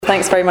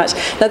Thanks very much.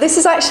 Now, this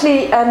is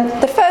actually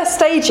the first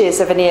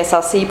stages of an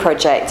ESRC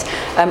project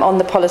on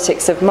the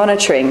politics of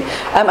monitoring.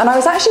 And I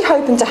was actually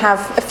hoping to have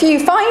a few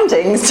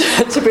findings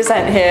to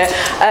present here.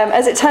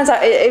 As it turns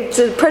out,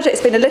 the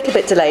project's been a little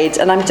bit delayed,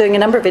 and I'm doing a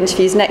number of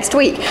interviews next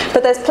week.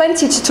 But there's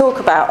plenty to talk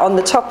about on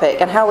the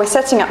topic and how we're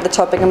setting up the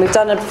topic, and we've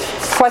done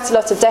quite a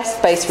lot of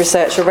desk-based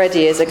research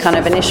already as a kind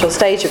of initial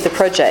stage of the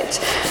project.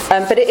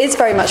 But it is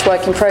very much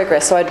work in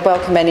progress, so I'd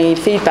welcome any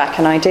feedback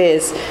and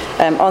ideas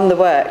on the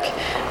work.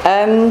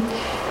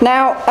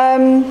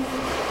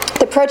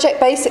 The project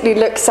basically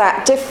looks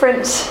at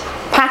different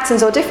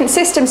patterns or different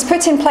systems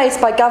put in place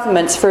by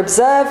governments for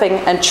observing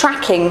and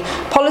tracking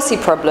policy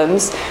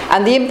problems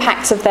and the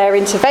impacts of their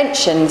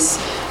interventions,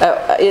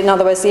 in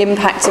other words, the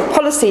impact of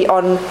policy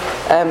on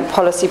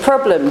policy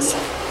problems.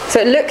 So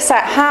it looks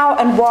at how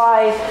and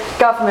why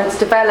governments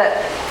develop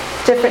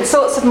different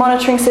sorts of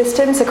monitoring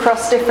systems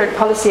across different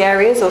policy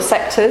areas or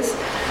sectors.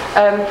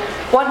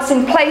 Once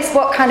in place,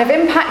 what kind of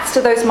impacts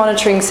do those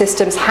monitoring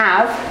systems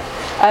have?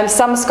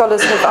 Some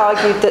scholars have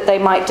argued that they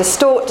might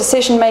distort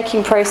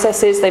decision-making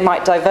processes, they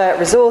might divert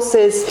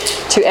resources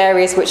to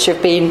areas which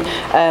have been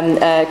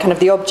kind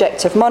of the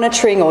object of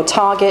monitoring or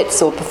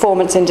targets or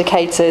performance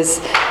indicators.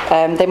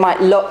 They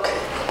might lock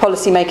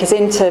policymakers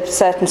into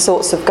certain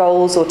sorts of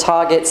goals or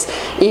targets,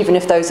 even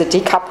if those are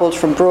decoupled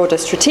from broader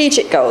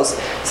strategic goals.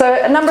 So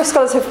a number of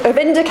scholars have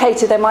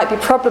indicated there might be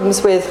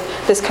problems with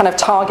this kind of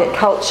target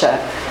culture.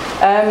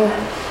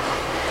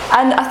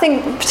 And I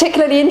think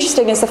particularly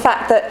interesting is the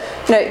fact that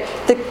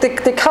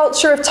the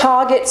culture of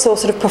targets or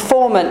sort of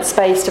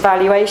performance-based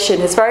evaluation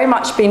has very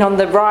much been on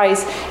the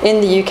rise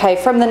in the UK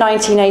from the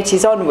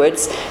 1980s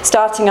onwards,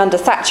 starting under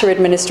Thatcher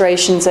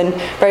administrations and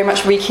very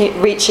much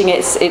reaching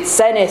its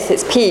zenith,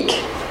 its peak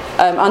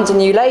under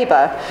New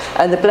Labour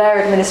and the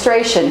Blair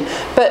administration.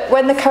 But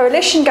when the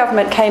coalition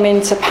government came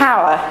into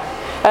power,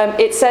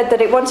 it said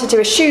that it wanted to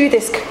eschew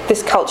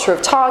this culture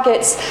of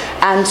targets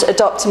and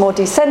adopt a more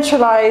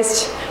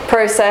decentralised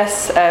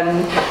process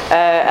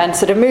and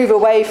sort of move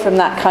away from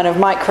that kind of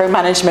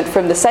micromanagement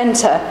from the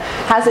centre.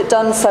 Has it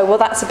done so? Well,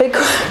 that's a big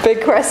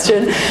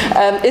question.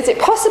 Is it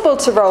possible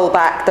to roll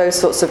back those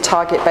sorts of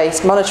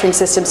target-based monitoring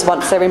systems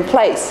once they're in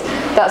place?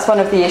 That's one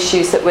of the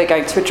issues that we're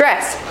going to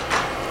address.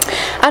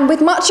 And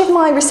with much of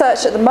my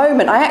research at the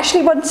moment, I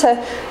actually want to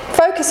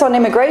focus on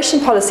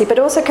immigration policy, but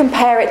also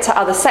compare it to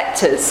other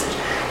sectors.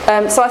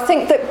 So I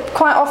think that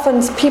quite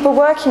often people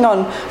working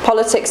on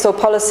politics or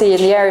policy in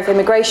the area of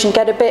immigration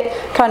get a bit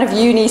kind of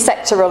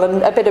unisectoral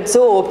and a bit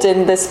absorbed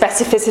in the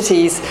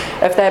specificities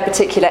of their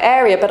particular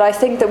area. But I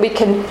think that we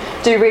can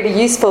do really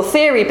useful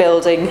theory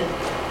building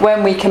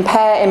when we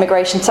compare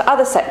immigration to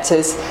other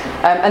sectors,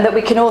 and that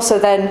we can also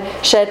then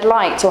shed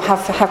light or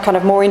have kind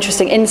of more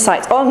interesting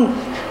insights on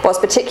what's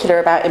particular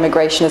about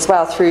immigration as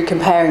well through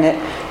comparing it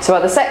to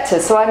other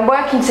sectors. So I'm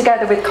working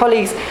together with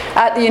colleagues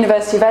at the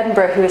University of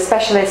Edinburgh who are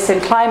specialists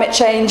in climate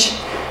change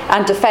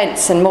and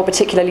defence, and more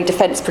particularly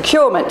defence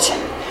procurement,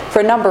 for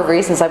a number of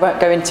reasons I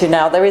won't go into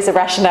now. There is a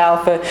rationale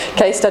for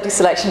case study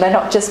selection. They're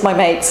not just my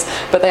mates,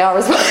 but they are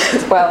as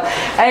well.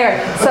 Anyway,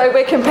 so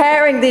we're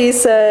comparing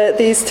these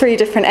three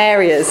different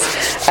areas.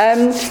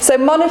 So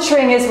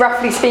monitoring is,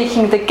 roughly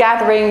speaking, the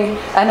gathering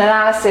and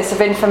analysis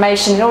of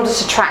information in order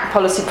to track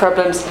policy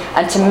problems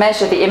and to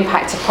measure the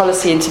impact of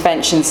policy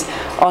interventions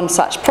on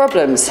such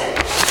problems.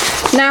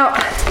 Now,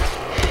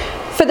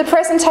 for the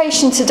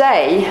presentation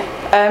today,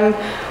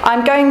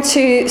 I'm going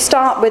to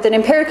start with an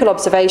empirical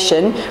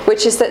observation,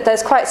 which is that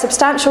there's quite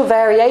substantial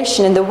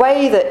variation in the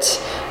way that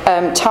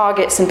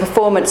targets and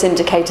performance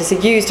indicators are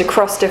used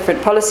across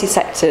different policy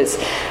sectors.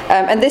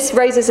 And this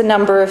raises a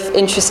number of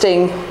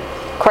interesting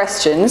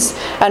questions,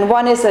 and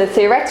one is a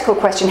theoretical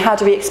question: how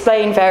do we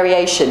explain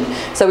variation?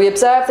 So we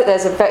observe that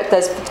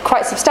there's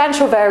quite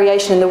substantial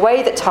variation in the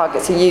way that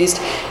targets are used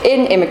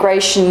in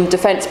immigration,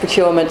 defence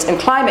procurement and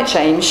climate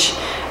change.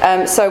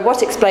 So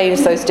what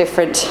explains those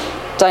different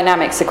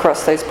dynamics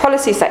across those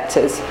policy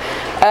sectors?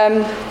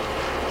 And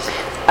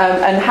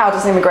how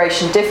does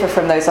immigration differ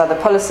from those other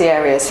policy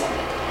areas?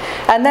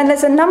 And then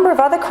there's a number of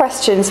other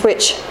questions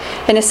which,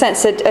 in a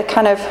sense, are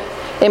kind of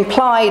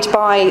implied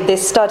by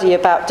this study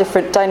about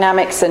different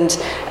dynamics and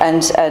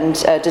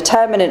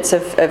determinants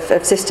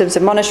of systems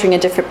of monitoring in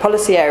different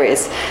policy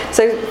areas.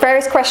 So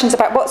various questions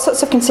about what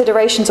sorts of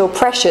considerations or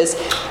pressures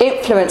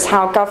influence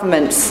how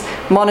governments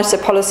monitor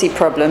policy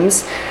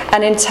problems,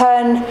 and in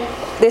turn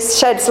this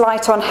sheds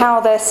light on how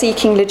they're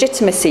seeking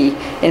legitimacy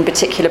in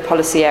particular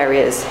policy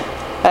areas.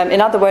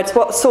 In other words,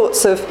 what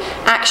sorts of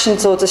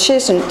actions or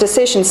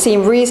decisions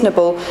seem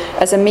reasonable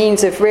as a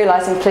means of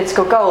realising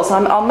political goals?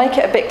 And I'll make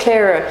it a bit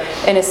clearer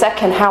in a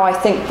second how I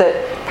think that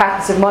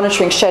patterns of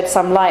monitoring shed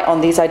some light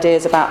on these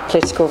ideas about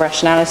political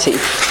rationality.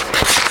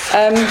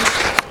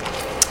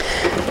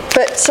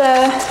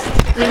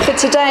 For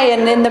today,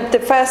 and in the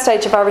first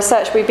stage of our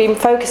research, we've been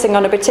focusing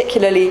on a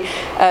particularly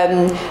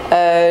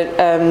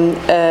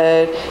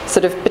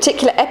sort of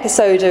particular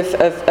episode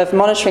of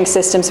monitoring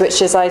systems,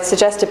 which, as I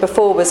suggested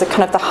before, was a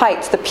kind of the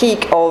height, the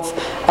peak of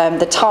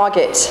the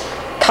target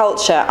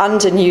culture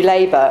under New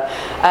Labour.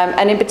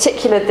 And in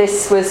particular,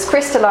 this was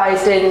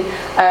crystallised in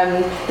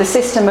the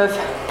system of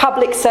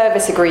public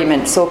service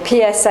agreements, or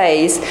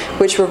PSAs,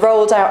 which were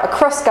rolled out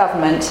across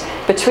government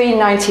between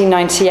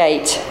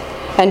 1998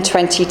 and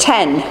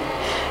 2010.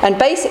 And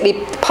basically,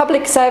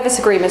 public service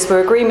agreements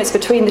were agreements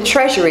between the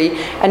Treasury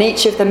and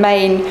each of the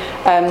main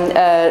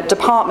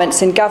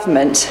departments in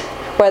government,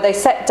 where they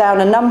set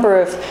down a number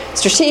of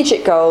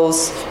strategic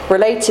goals,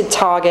 related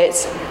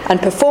targets,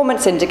 and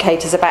performance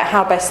indicators about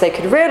how best they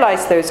could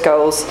realise those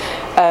goals.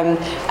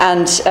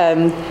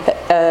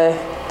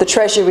 The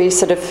Treasury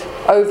sort of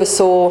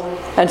oversaw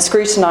and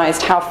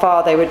scrutinised how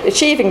far they were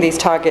achieving these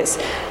targets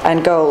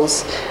and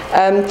goals.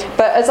 But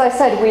as I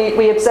said,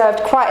 we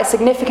observed quite a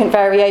significant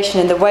variation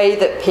in the way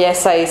that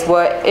PSAs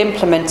were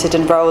implemented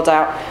and rolled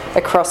out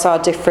across our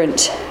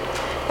different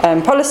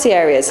policy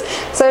areas.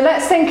 So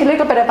let's think a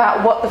little bit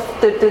about what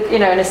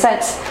in a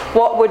sense,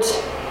 what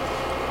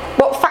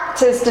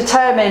factors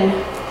determine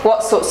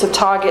what sorts of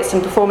targets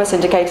and performance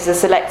indicators are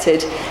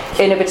selected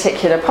in a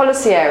particular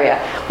policy area.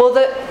 Well,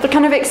 the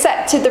kind of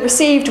accepted, the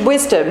received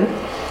wisdom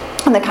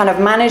and the kind of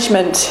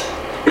management,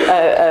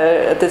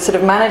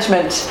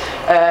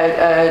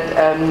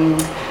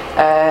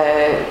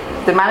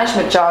 the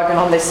management jargon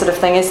on this sort of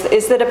thing is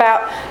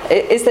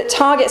that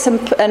targets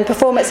and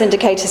performance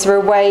indicators are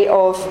a way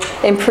of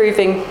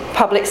improving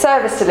public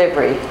service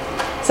delivery.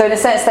 So in a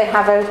sense, they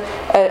have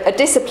a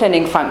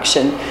disciplining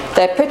function.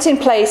 They're put in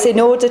place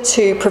in order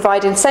to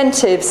provide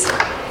incentives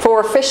for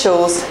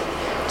officials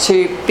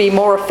to be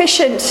more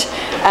efficient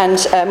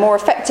and more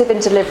effective in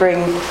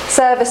delivering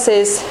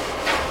services,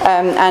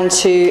 and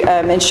to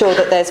ensure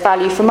that there's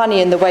value for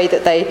money in the way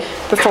that they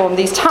perform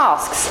these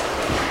tasks.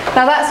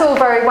 Now that's all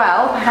very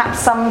well. Perhaps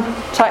some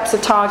types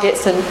of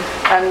targets and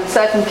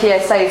certain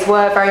PSAs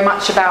were very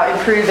much about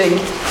improving,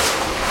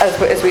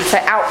 as we'd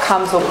say,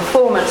 outcomes or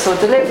performance or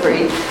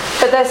delivery.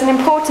 But there's an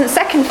important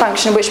second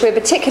function which we're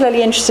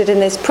particularly interested in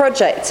this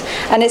project,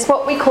 and it's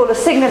what we call a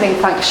signalling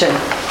function.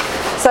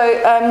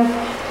 So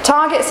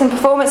targets and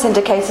performance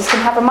indicators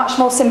can have a much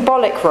more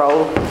symbolic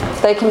role.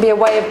 They can be a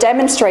way of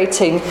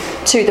demonstrating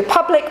to the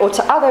public or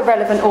to other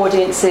relevant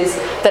audiences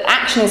that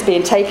action is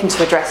being taken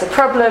to address a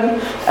problem,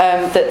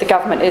 that the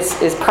government is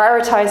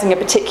prioritising a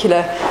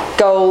particular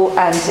goal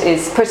and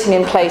is putting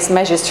in place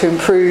measures to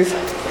improve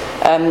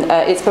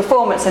its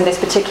performance in this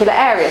particular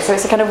area. So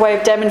it's a kind of way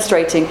of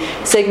demonstrating,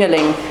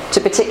 signalling to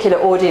particular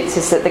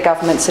audiences that the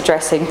government's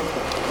addressing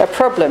a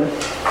problem.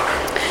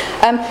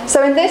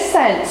 So in this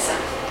sense,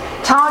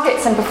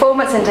 targets and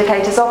performance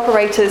indicators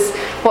operate as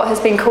what has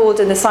been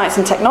called in the science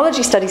and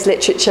technology studies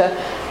literature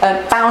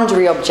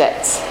boundary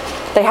objects.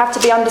 They have to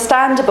be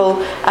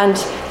understandable and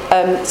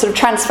sort of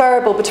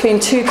transferable between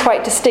two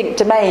quite distinct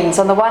domains.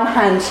 On the one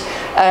hand,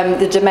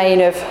 the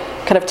domain of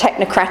kind of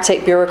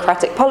technocratic,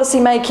 bureaucratic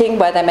policy making,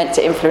 where they're meant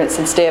to influence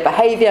and steer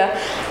behaviour,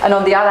 and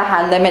on the other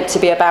hand, they're meant to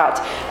be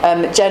about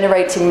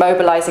generating,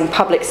 mobilising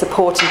public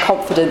support and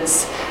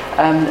confidence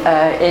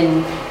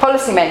in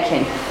policy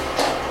making.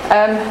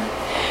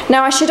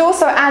 Now, I should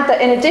also add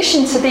that in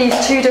addition to these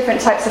two different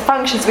types of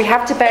functions, we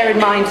have to bear in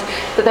mind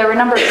that there are a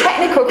number of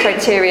technical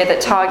criteria that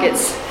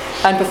targets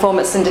and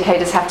performance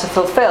indicators have to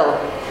fulfil.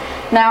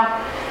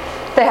 Now,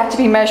 they have to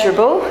be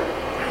measurable.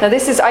 Now,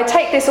 I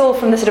take this all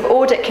from the sort of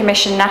Audit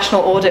Commission,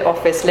 National Audit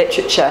Office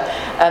literature,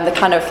 the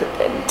kind of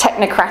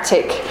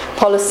technocratic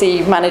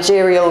policy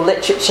managerial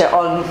literature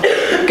on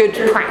good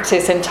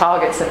practice in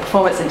targets and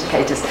performance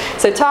indicators.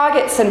 So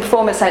targets and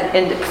performance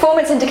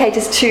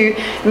indicators to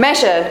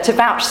measure, to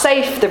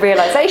vouchsafe the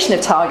realisation of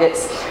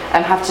targets,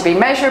 have to be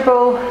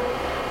measurable.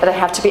 They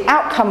have to be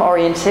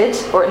outcome-oriented,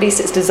 or at least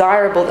it's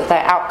desirable that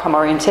they're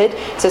outcome-oriented.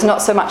 So it's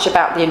not so much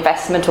about the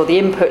investment or the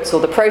inputs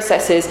or the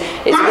processes.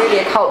 It's really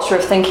a culture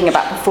of thinking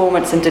about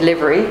performance and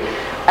delivery.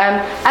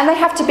 And they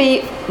have to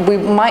be, we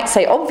might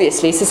say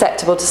obviously,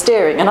 susceptible to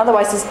steering. In other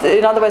words,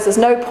 there's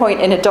no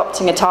point in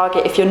adopting a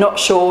target if you're not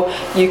sure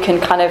you can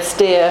kind of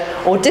steer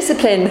or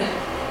discipline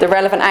the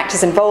relevant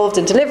actors involved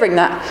in delivering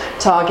that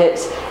target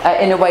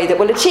in a way that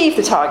will achieve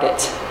the target.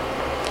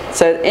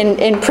 So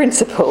in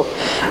principle.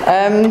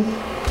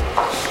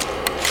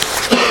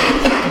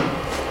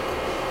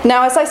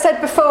 Now, as I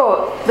said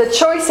before, the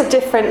choice of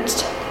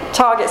different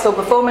targets or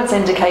performance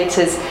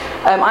indicators,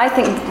 I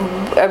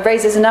think,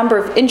 raises a number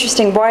of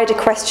interesting wider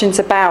questions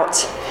about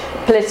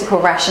political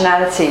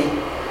rationality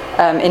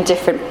in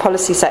different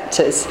policy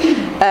sectors.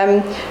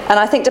 And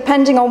I think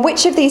depending on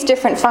which of these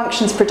different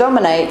functions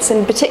predominates,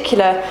 in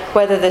particular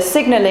whether the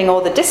signalling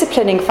or the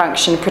disciplining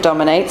function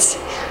predominates,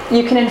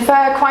 you can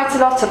infer quite a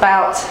lot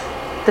about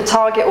the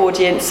target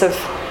audience of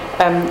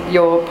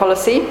your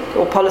policy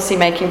or policy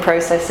making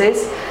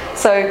processes,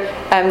 So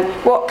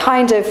what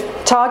kind of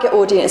target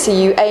audience are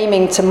you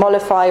aiming to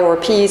mollify or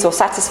appease or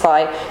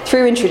satisfy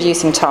through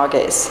introducing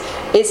targets?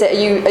 Are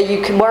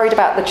you worried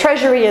about the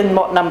Treasury and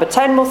what Number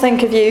 10 will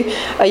think of you?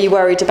 Are you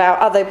worried about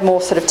other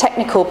more sort of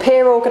technical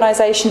peer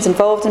organisations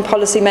involved in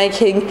policy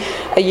making?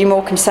 Are you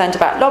more concerned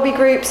about lobby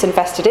groups and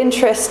vested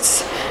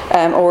interests,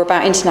 or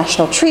about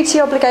international treaty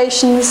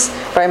obligations,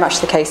 very much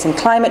the case in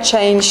climate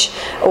change?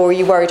 Or are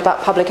you worried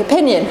about public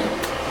opinion?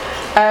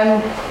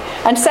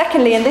 And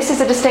secondly, and this is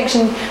a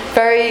distinction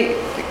very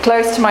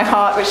close to my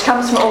heart, which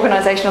comes from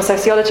organisational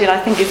sociology, and I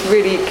think is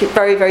really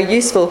very, very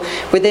useful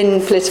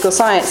within political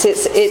science,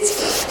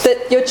 it's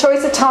that your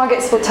choice of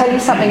targets will tell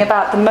you something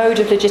about the mode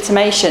of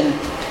legitimation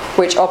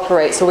which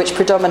operates or which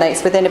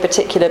predominates within a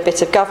particular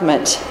bit of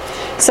government.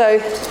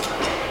 So,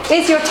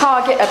 is your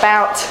target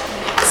about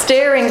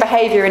steering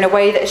behaviour in a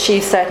way that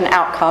achieves certain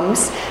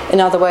outcomes? In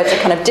other words, a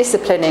kind of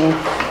disciplining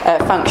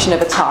function of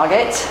a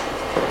target.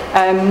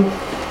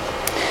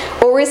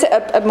 Or is it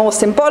a more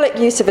symbolic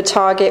use of a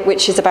target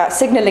which is about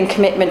signalling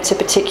commitment to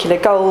particular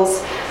goals?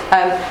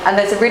 And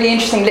there's a really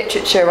interesting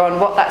literature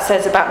on what that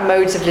says about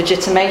modes of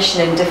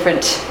legitimation in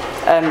different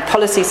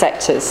policy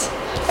sectors,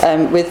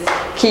 with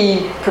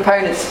key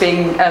proponents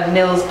being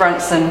Nils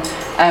Brunson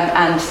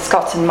and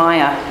Scott and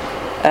Meyer,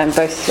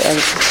 both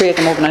three of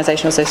them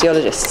organisational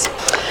sociologists.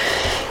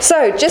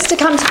 So, just to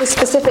come to the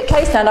specific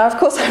case now, of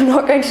course I'm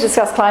not going to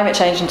discuss climate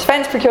change and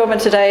defence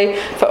procurement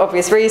today for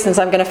obvious reasons.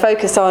 I'm going to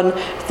focus on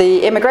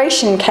the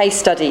immigration case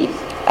study,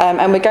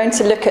 and we're going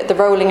to look at the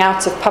rolling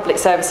out of public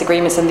service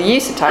agreements and the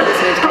use of targets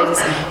and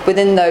indicators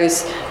within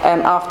those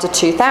after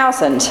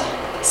 2000.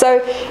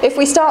 So, if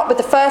we start with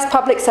the first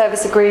public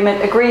service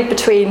agreement agreed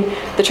between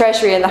the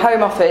Treasury and the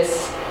Home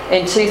Office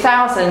in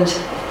 2000,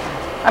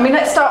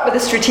 let's start with the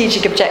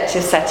strategic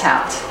objectives set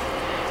out.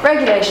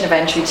 Regulation of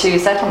entry to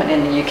settlement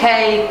in the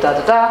UK,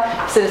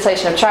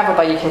 facilitation of travel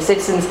by UK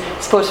citizens,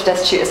 support of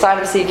destitute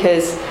asylum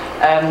seekers,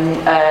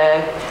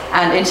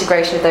 and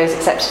integration of those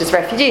accepted as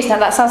refugees. Now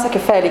that sounds like a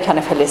fairly kind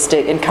of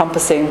holistic,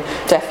 encompassing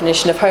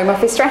definition of Home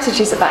Office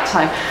strategies at that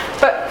time.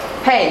 But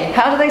hey,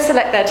 how do they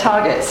select their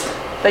targets?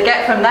 They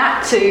get from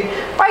that to,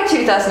 by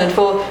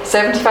 2004,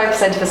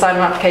 75% of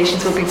asylum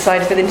applications will be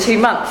decided within 2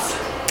 months.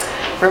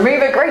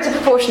 Remove a greater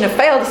proportion of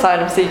failed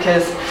asylum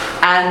seekers,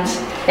 and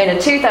in a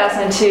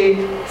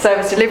 2002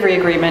 service delivery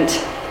agreement,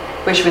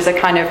 which was a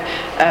kind of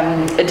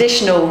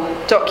additional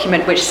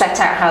document which set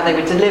out how they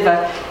would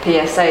deliver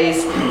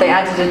PSAs, they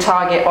added a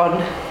target on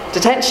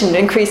detention,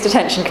 increased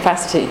detention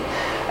capacity.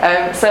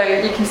 So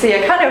you can see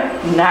a kind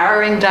of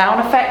narrowing down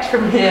effect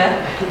from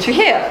here to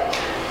here.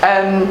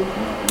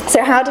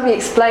 So how do we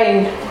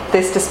explain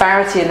this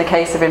disparity in the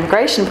case of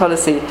immigration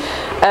policy?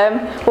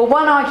 Well,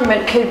 one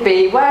argument could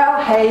be,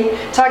 well, hey,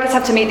 targets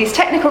have to meet these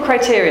technical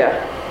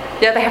criteria.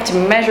 Yeah, they have to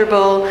be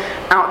measurable,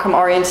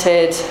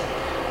 outcome-oriented,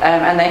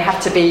 and they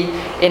have to be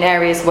in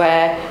areas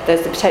where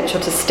there's the potential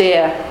to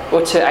steer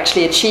or to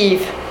actually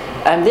achieve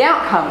the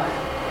outcome.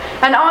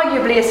 And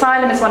arguably,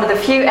 asylum is one of the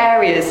few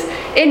areas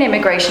in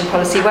immigration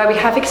policy where we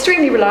have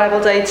extremely reliable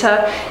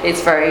data.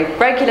 It's very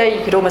regular.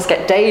 You could almost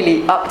get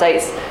daily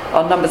updates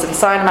on numbers of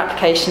asylum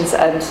applications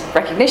and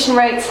recognition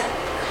rates.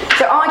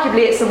 So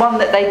arguably, it's the one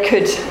that they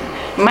could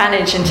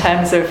manage in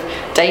terms of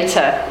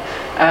data,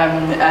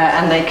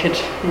 and they could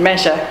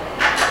measure.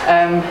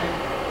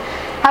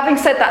 Having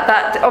said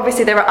that,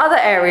 obviously there are other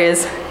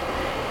areas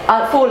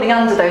falling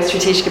under those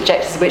strategic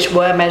objectives which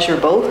were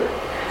measurable.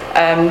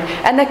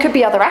 And there could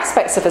be other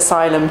aspects of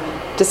asylum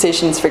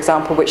decisions, for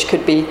example, which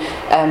could be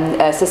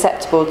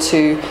susceptible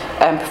to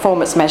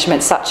performance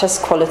measurements, such as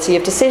quality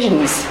of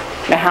decisions.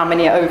 How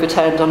many are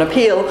overturned on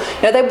appeal?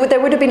 There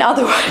would have been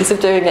other ways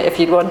of doing it if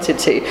you'd wanted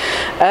to.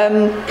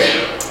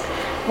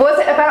 Was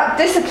it about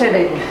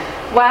disciplining?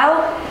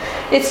 Well,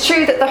 it's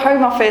true that the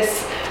Home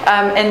Office,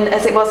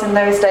 as it was in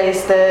those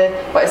days,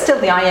 it's still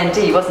the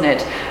IND, wasn't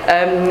it?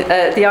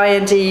 The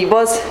IND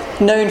was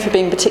known for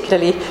being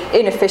particularly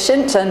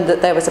inefficient, and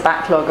that there was a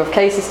backlog of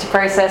cases to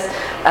process,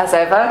 as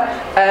ever.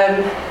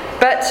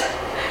 But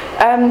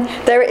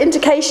there are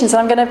indications,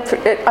 and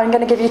I'm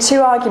going to give you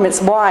two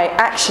arguments why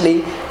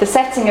actually the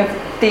setting of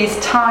these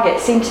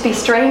targets seemed to be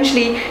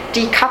strangely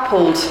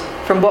decoupled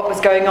from what was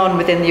going on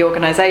within the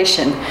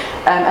organisation,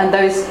 and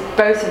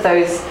both of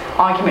those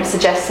arguments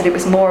suggest that it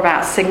was more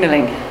about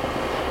signalling.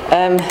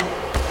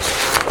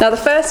 Now, the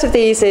first of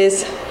these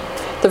is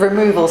the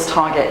removals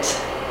target.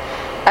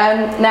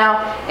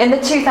 Now, in the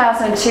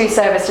 2002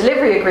 service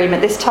delivery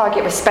agreement, this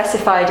target was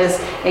specified as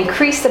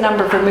increase the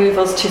number of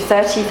removals to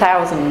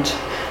 30,000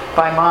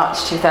 by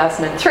March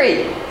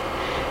 2003.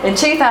 In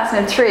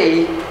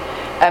 2003,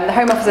 the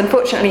Home Office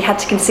unfortunately had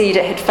to concede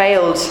it had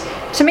failed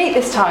to meet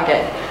this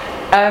target.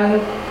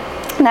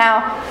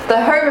 Now,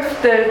 the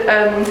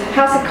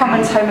House of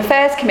Commons Home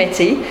Affairs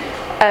Committee,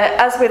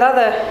 as with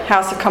other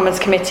House of Commons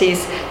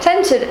committees, tend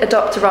tend to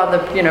adopt a rather,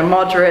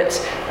 moderate,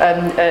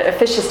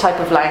 officious type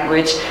of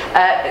language.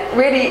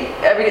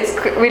 It's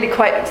really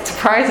quite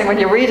surprising when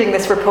you're reading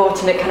this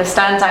report and it kind of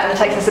stands out in the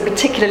text as a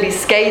particularly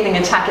scathing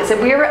attack. It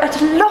said, "We are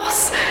at a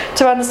loss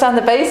to understand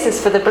the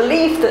basis for the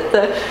belief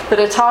that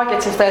a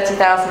target of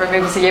 30,000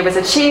 removals a year was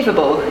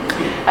achievable,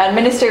 and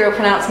ministerial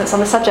pronouncements on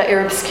the subject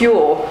are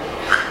obscure.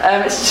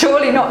 It's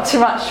surely not too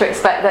much to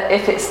expect that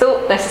if it's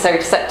thought necessary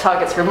to set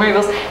targets for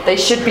removals, they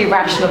should be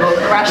rational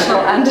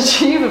and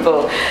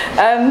achievable."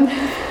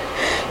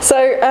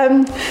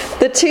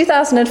 The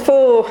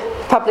 2004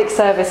 Public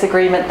Service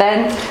Agreement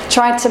then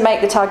tried to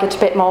make the target a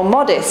bit more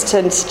modest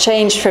and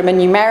change from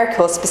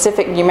a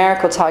specific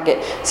numerical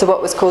target to what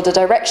was called a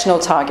directional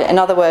target. In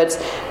other words,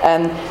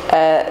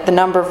 the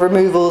number of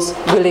removals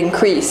will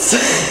increase.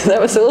 that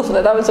was all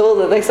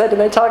that they said in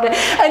their target,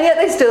 and yet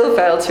they still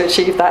failed to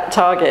achieve that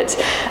target.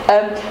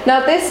 Now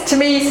this to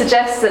me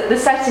suggests that the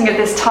setting of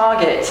this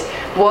target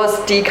was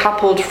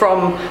decoupled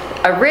from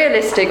a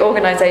realistic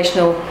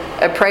organisational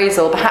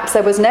appraisal. Perhaps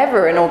there was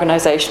never an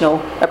organisational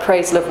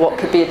appraisal of what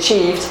could be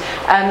achieved,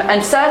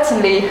 and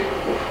certainly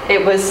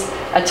it was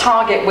a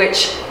target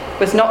which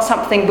was not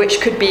something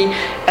which could be,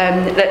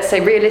 let's say,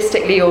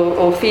 realistically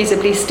or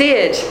feasibly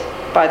steered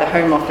by the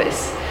Home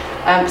Office.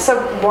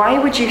 So why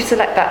would you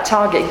select that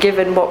target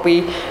given what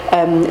we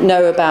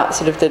know about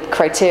sort of the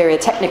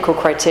technical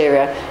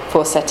criteria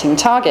for setting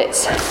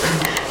targets?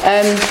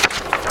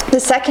 The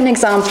second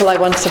example I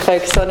want to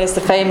focus on is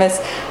the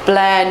famous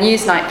Blair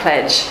Newsnight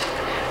Pledge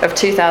of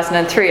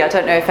 2003. I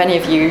don't know if any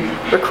of you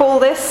recall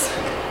this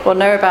or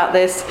know about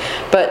this,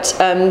 but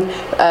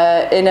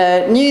in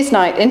a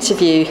Newsnight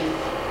interview,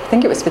 I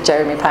think it was for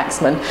Jeremy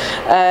Paxman,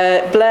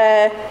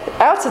 Blair,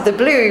 out of the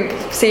blue,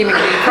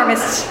 seemingly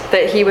promised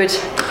that he would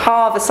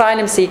halve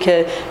asylum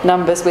seeker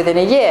numbers within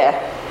a year.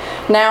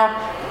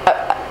 Now,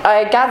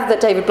 I gather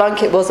that David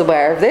Blunkett was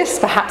aware of this.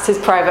 Perhaps his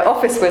private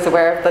office was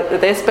aware of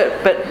this, but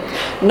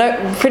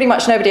pretty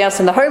much nobody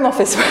else in the Home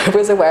Office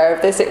was aware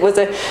of this. It was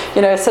a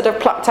sort of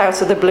plucked out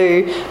of the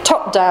blue,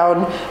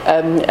 top-down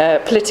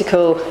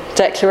political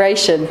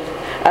declaration,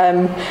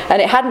 and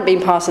it hadn't been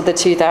part of the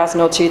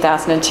 2000 or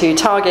 2002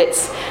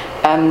 targets.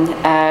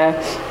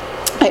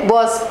 It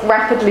was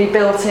rapidly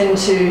built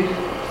into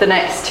the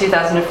next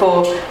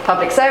 2004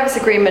 Public Service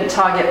Agreement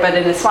target, but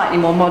in a slightly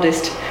more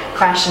modest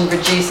fashion,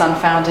 reduce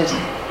unfounded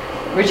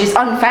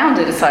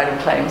asylum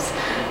claims.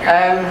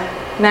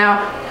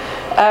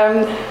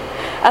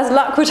 As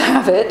luck would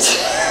have it,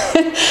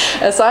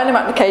 asylum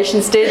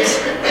applications did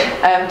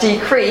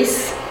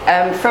decrease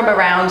from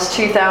around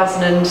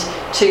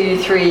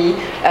 2002-03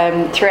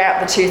 throughout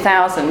the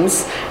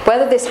 2000s.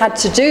 Whether this had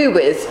to do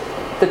with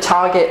the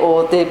target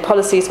or the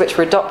policies which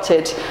were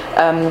adopted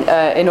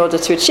in order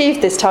to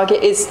achieve this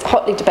target is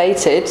hotly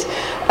debated.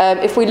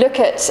 If we look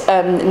at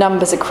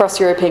numbers across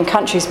European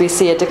countries, we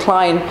see a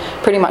decline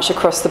pretty much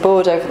across the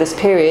board over this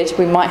period.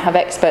 We might have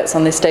experts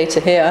on this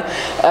data here.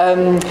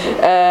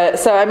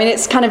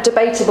 It's kind of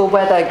debatable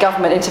whether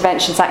government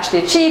interventions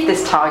actually achieved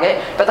this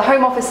target, but the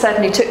Home Office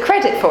certainly took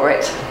credit for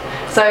it.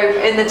 So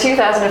in the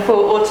 2004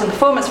 Autumn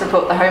Performance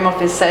Report, the Home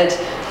Office said,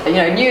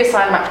 new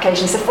asylum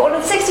applications have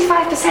fallen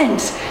 65%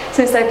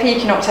 since their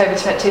peak in October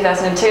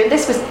 2002, and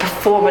this was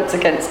performance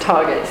against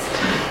targets.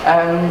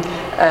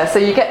 So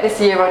you get this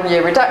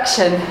year-on-year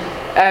reduction,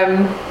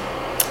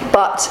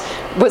 but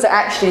was it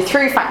actually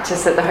through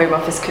factors that the Home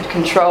Office could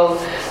control?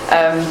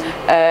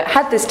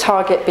 Had this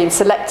target been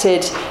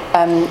selected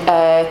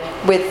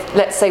with,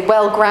 let's say,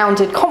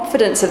 well-grounded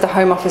confidence of the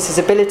Home Office's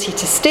ability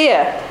to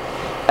steer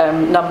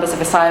numbers of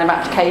asylum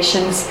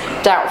applications?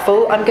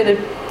 Doubtful. I'm going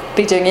to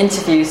be doing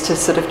interviews to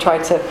sort of try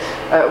to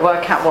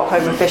work out what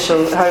Home Office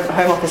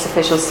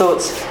officials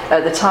thought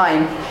at the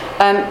time.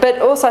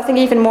 But also, I think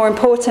even more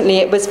importantly,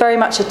 it was very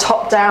much a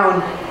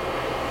top-down,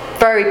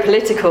 very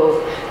political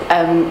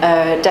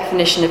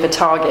definition of a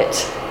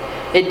target.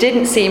 It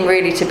didn't seem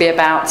really to be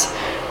about,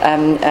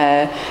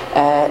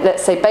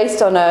 let's say,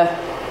 based on a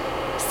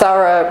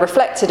thorough,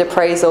 reflected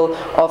appraisal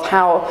of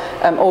how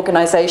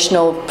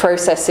organisational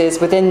processes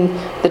within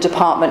the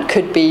department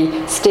could be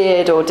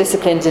steered or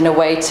disciplined in a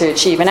way to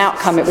achieve an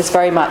outcome. It was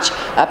very much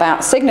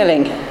about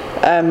signalling.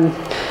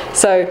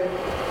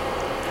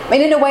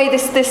 In a way,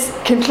 this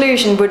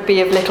conclusion would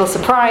be of little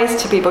surprise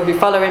to people who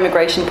follow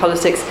immigration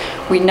politics.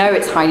 We know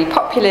it's highly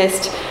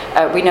populist.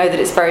 We know that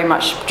it's very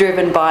much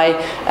driven by,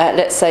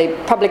 let's say,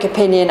 public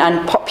opinion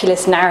and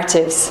populist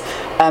narratives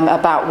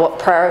about what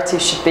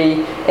priorities should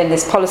be in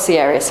this policy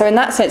area. So in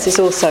that sense, it's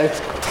also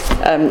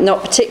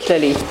not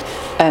particularly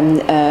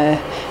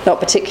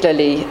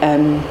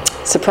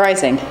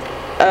surprising.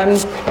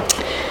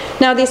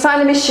 Now, the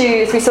asylum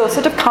issue, as we saw,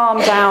 sort of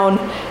calmed down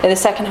in the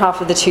second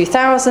half of the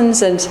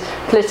 2000s, and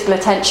political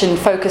attention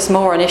focused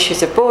more on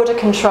issues of border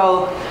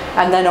control,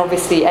 and then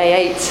obviously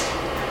A8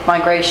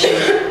 migration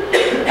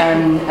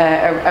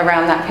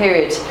around that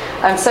period.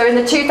 So in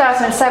the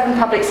 2007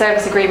 Public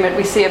Service Agreement,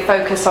 we see a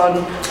focus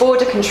on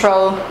border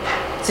control,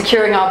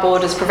 securing our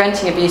borders,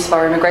 preventing abuse of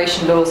our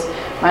immigration laws,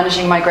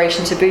 managing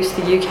migration to boost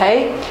the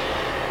UK.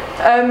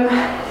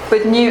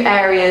 with new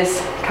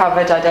areas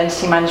covered,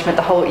 identity management,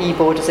 the whole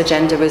e-borders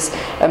agenda was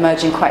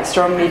emerging quite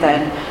strongly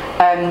then.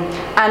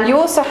 And you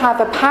also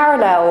have a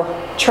parallel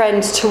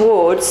trend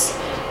towards,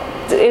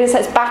 in a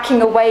sense,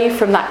 backing away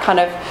from that kind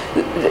of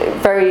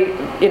very,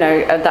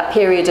 that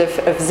period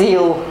of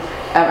zeal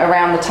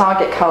around the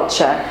target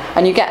culture.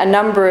 And you get a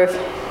number of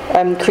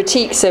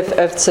critiques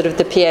of sort of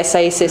the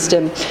PSA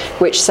system,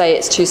 which say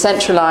it's too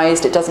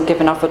centralised, it doesn't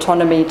give enough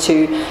autonomy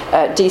to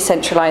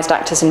decentralised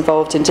actors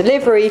involved in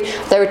delivery.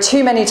 There are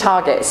too many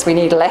targets, we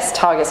need less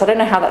targets. I don't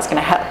know how that's going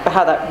to help,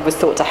 how that was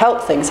thought to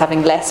help things.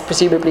 Having less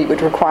presumably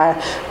would require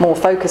more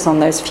focus on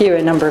those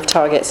fewer number of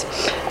targets.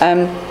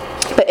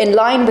 But in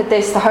line with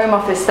this, the Home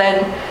Office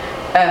then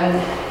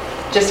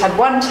just had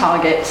one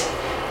target,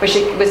 which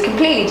was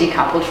completely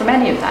decoupled from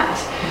any of that,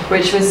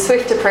 which was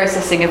swifter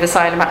processing of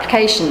asylum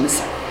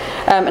applications.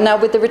 Now,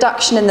 with the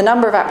reduction in the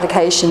number of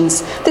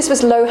applications, this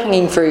was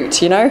low-hanging fruit,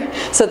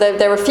 So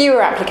there were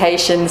fewer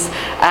applications,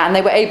 and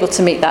they were able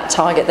to meet that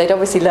target. They'd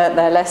obviously learnt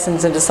their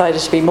lessons and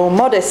decided to be more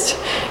modest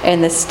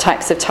in the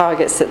types of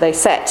targets that they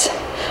set.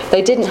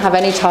 They didn't have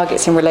any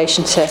targets in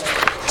relation to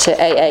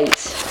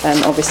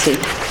A8, obviously.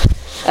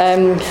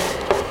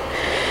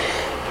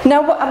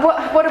 Now,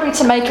 what are we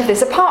to make of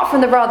this? Apart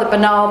from the rather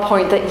banal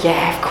point that,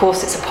 of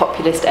course it's a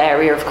populist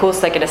area, of course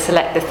they're going to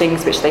select the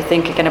things which they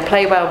think are going to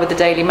play well with the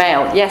Daily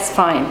Mail. Yes,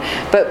 fine.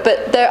 But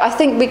there, I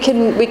think we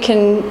can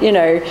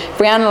if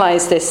we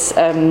analyse this,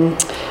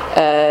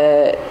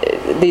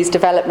 these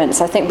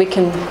developments, I think we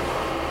can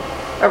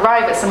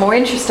arrive at some more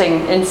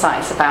interesting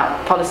insights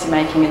about policy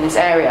making in this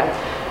area.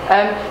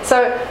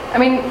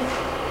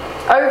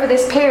 Over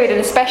this period, and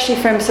especially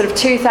from sort of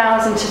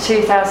 2000 to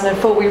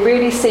 2004, we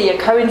really see a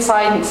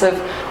coincidence of,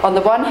 on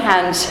the one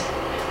hand,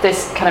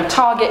 this kind of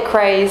target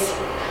craze,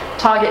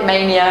 target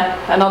mania,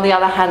 and on the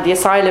other hand, the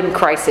asylum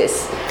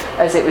crisis,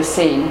 as it was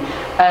seen.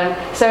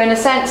 So in a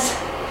sense,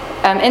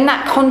 in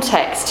that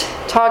context,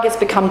 targets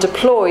become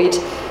deployed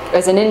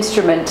as an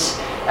instrument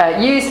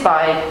used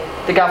by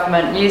the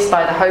government, used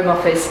by the Home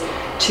Office,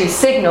 to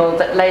signal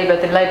that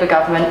the Labour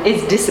government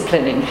is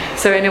disciplining.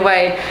 So in a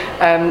way,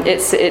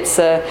 it's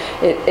a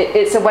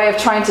way of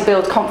trying to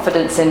build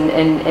confidence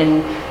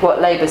in what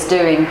Labour's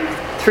doing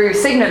through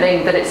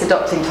signalling that it's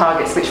adopting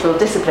targets which will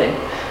discipline.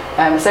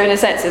 So in a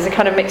sense, there's a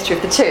kind of mixture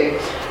of the two.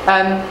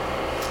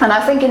 And I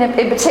think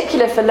in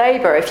particular for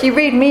Labour, if you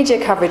read media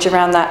coverage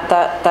around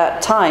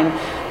that time,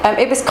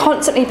 it was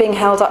constantly being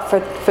held up for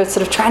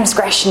sort of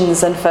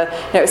transgressions and for,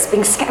 it was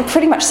being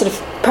pretty much sort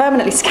of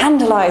permanently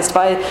scandalised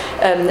by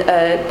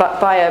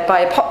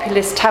a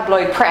populist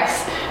tabloid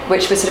press,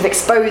 which was sort of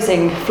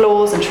exposing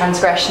flaws and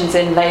transgressions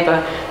in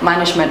Labour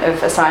management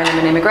of asylum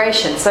and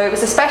immigration. So it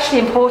was especially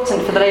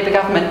important for the Labour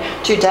government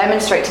to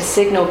demonstrate, to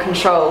signal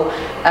control,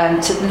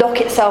 to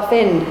lock itself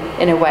in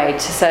a way to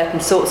certain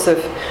sorts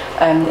of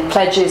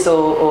pledges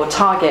or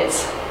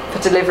targets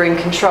for delivering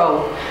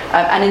control.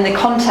 And in the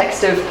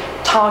context of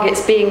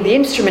targets being the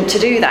instrument to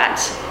do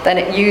that, then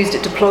it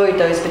deployed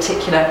those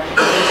particular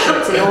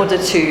instruments in order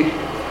to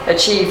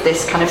achieve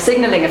this kind of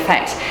signalling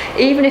effect,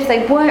 even if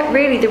they weren't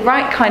really the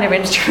right kind of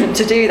instrument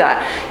to do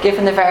that,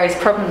 given the various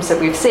problems that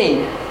we've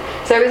seen.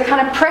 So there was a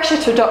kind of pressure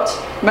to adopt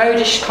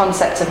modish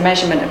concepts of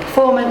measurement and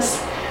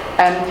performance,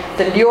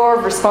 the lure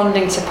of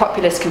responding to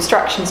populist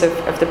constructions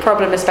of the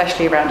problem,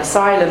 especially around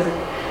asylum,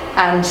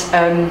 and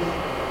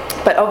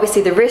but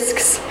obviously the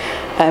risks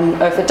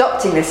of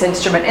adopting this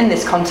instrument in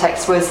this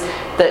context was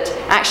that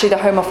actually the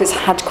Home Office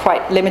had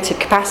quite limited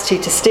capacity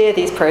to steer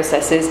these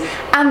processes,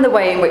 and the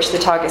way in which the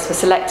targets were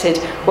selected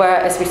were,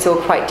 as we saw,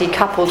 quite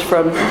decoupled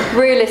from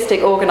realistic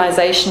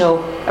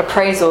organisational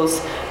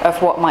appraisals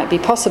of what might be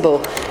possible.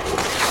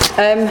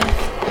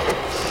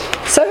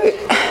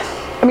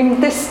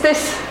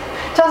 This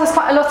tells us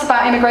quite a lot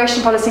about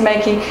immigration policy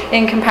making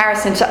in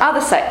comparison to other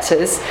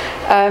sectors.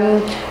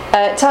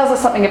 It tells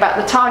us something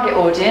about the target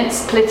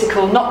audience,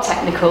 political, not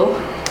technical,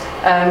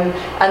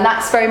 and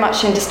that's very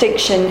much in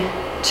distinction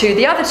to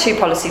the other two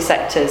policy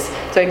sectors.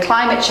 So in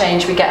climate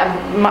change, we get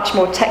a much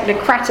more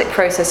technocratic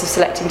process of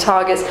selecting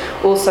targets,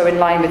 also in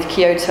line with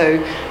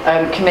Kyoto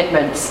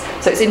commitments.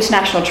 So it's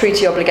international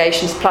treaty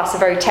obligations plus a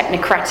very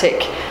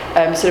technocratic,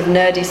 sort of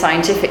nerdy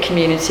scientific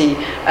community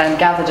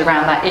gathered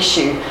around that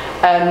issue.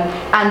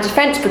 And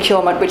defence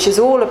procurement, which is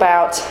all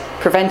about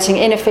preventing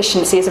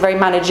inefficiency, is a very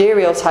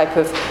managerial type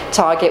of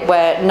target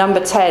where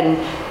number 10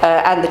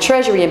 and the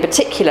Treasury in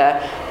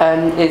particular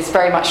is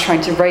very much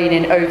trying to rein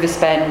in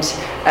overspend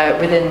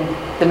within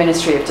the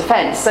Ministry of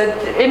Defence. So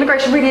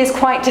immigration really is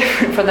quite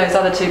different from those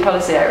other two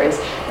policy areas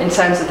in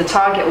terms of the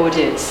target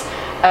audience.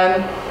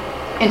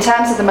 In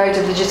terms of the mode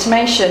of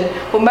legitimation,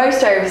 well,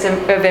 most areas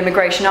of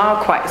immigration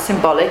are quite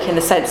symbolic in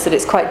the sense that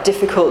it's quite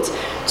difficult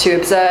to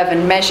observe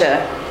and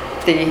measure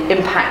the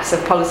impacts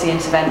of policy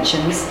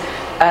interventions.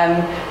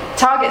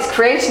 Targets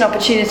create an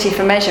opportunity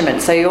for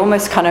measurement, so you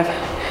almost kind of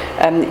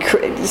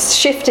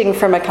shifting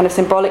from a kind of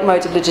symbolic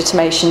mode of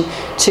legitimation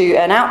to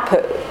an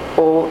output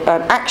or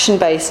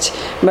action-based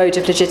mode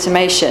of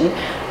legitimation,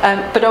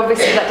 but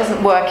obviously that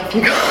doesn't work if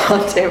you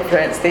can't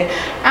influence the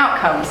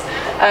outcomes.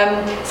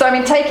 So I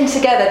mean, taken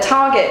together,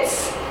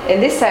 targets in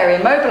this area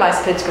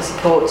mobilise political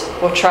support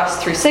or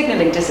trust through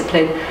signalling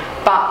discipline,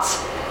 but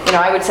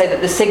I would say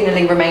that the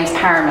signalling remains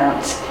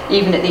paramount,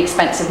 even at the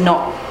expense of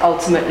not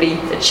ultimately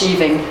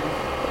achieving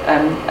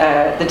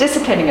the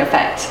disciplining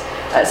effect.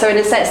 So in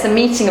a sense, the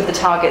meeting of the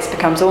targets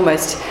becomes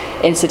almost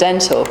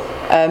incidental.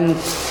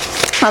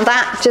 And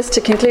that, just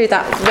to conclude,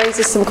 that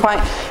raises some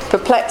quite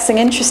perplexing,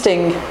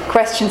 interesting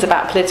questions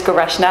about political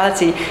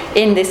rationality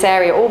in this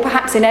area, or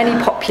perhaps in any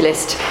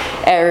populist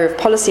area of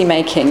policy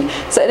making.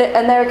 So,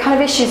 and there are kind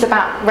of issues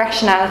about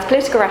rationality,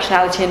 political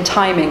rationality and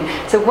timing.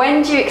 So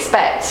when do you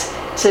expect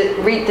to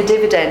reap the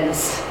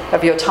dividends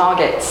of your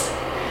targets?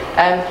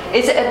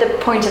 Is it at the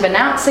point of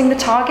announcing the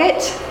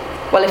target?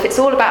 Well, if it's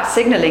all about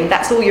signalling,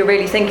 that's all you're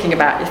really thinking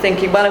about. You're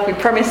thinking, well, if we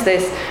promise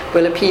this,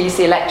 we'll appease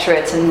the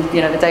electorate, and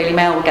the Daily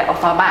Mail will get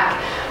off our back.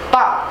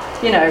 But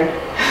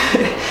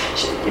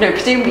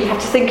presumably you have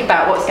to think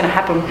about what's going to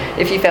happen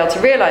if you fail to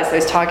realise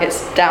those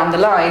targets down the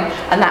line,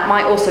 and that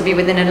might also be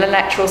within an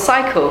electoral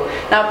cycle.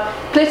 Now,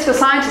 political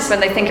scientists, when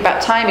they think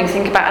about timing,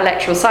 think about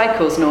electoral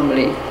cycles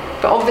normally.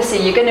 But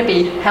obviously, you're going to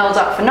be held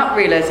up for not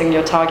realising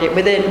your target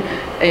within,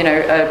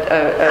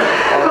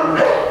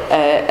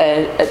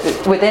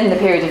 within the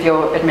period of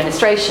your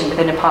administration,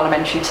 within a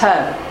parliamentary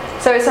term.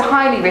 So it's a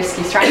highly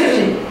risky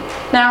strategy.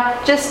 Now,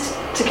 just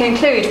to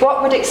conclude,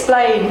 what would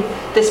explain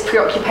this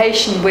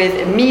preoccupation with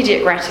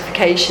immediate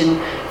gratification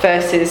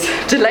versus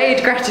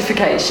delayed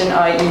gratification,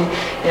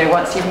 i.e.,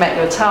 once you've met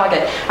your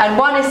target? And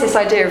one is this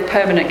idea of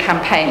permanent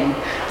campaign.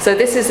 So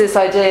this is this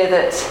idea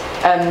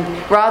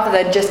that rather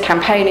than just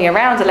campaigning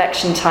around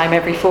election time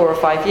every 4 or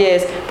 5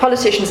 years,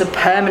 politicians are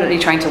permanently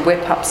trying to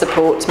whip up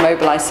support,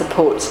 mobilise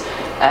support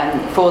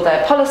for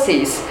their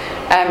policies.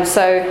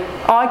 So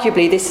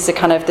arguably, this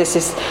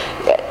is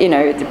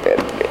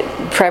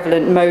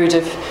prevalent mode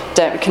of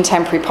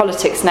contemporary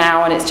politics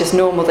now, and it's just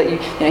normal that you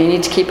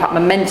need to keep up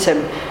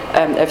momentum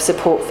of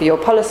support for your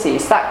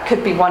policies. That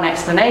could be one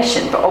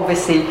explanation, but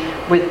obviously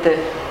with the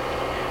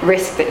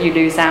risk that you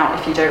lose out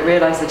if you don't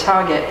realise the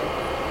target.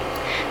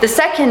 The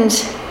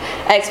second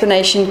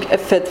explanation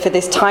for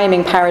this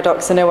timing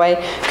paradox, in a way,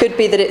 could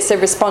be that it's a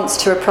response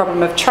to a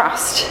problem of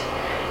trust.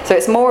 So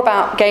it's more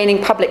about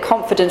gaining public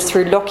confidence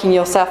through locking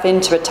yourself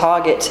into a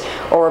target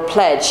or a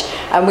pledge.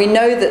 And we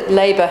know that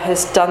Labour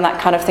has done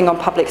that kind of thing on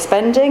public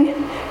spending.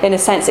 In a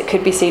sense, it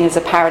could be seen as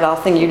a parallel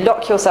thing. You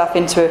lock yourself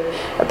into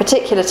a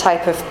particular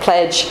type of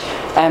pledge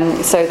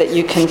so that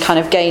you can kind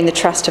of gain the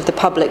trust of the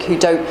public who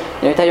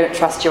they don't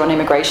trust you on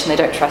immigration, they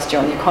don't trust you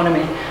on the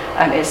economy,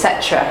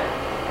 etc.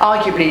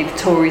 Arguably, the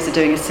Tories are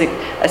doing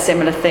a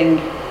similar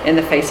thing in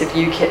the face of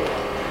UKIP.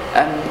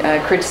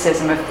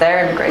 Criticism of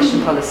their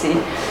immigration policy.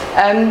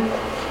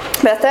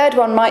 The third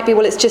one might be,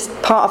 well, it's just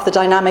part of the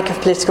dynamic of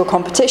political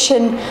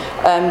competition.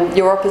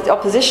 Your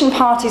opposition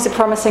parties are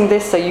promising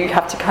this, so you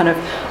have to kind of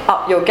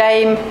up your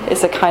game.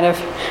 It's a kind of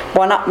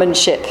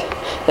one-upmanship.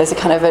 There's a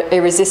kind of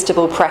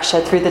irresistible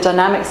pressure through the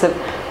dynamics of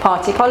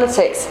party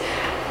politics.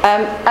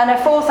 And a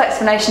fourth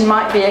explanation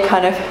might be a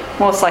kind of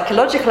more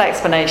psychological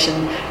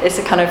explanation. It's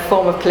a kind of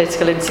form of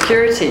political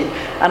insecurity.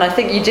 And I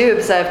think you do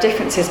observe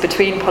differences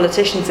between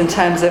politicians in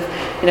terms of,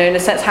 in a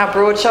sense, how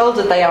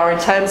broad-shouldered they are in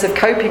terms of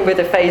coping with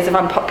a phase of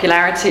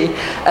unpopularity,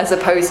 as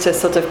opposed to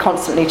sort of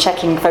constantly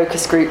checking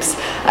focus groups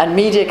and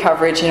media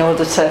coverage in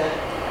order to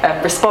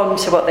respond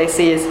to what they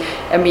see as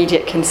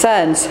immediate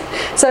concerns.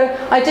 So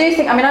I do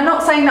think, I'm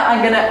not saying that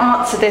I'm going to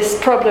answer this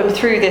problem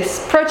through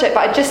this project,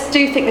 but I just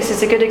do think this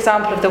is a good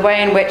example of the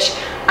way in which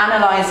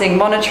analysing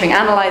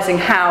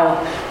how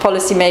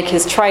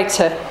policymakers try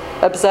to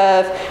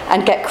observe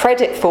and get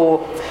credit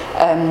for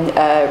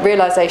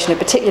realisation of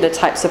particular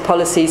types of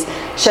policies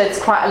sheds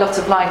quite a lot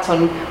of light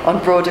on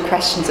broader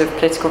questions of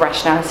political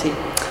rationality.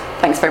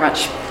 Thanks very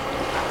much.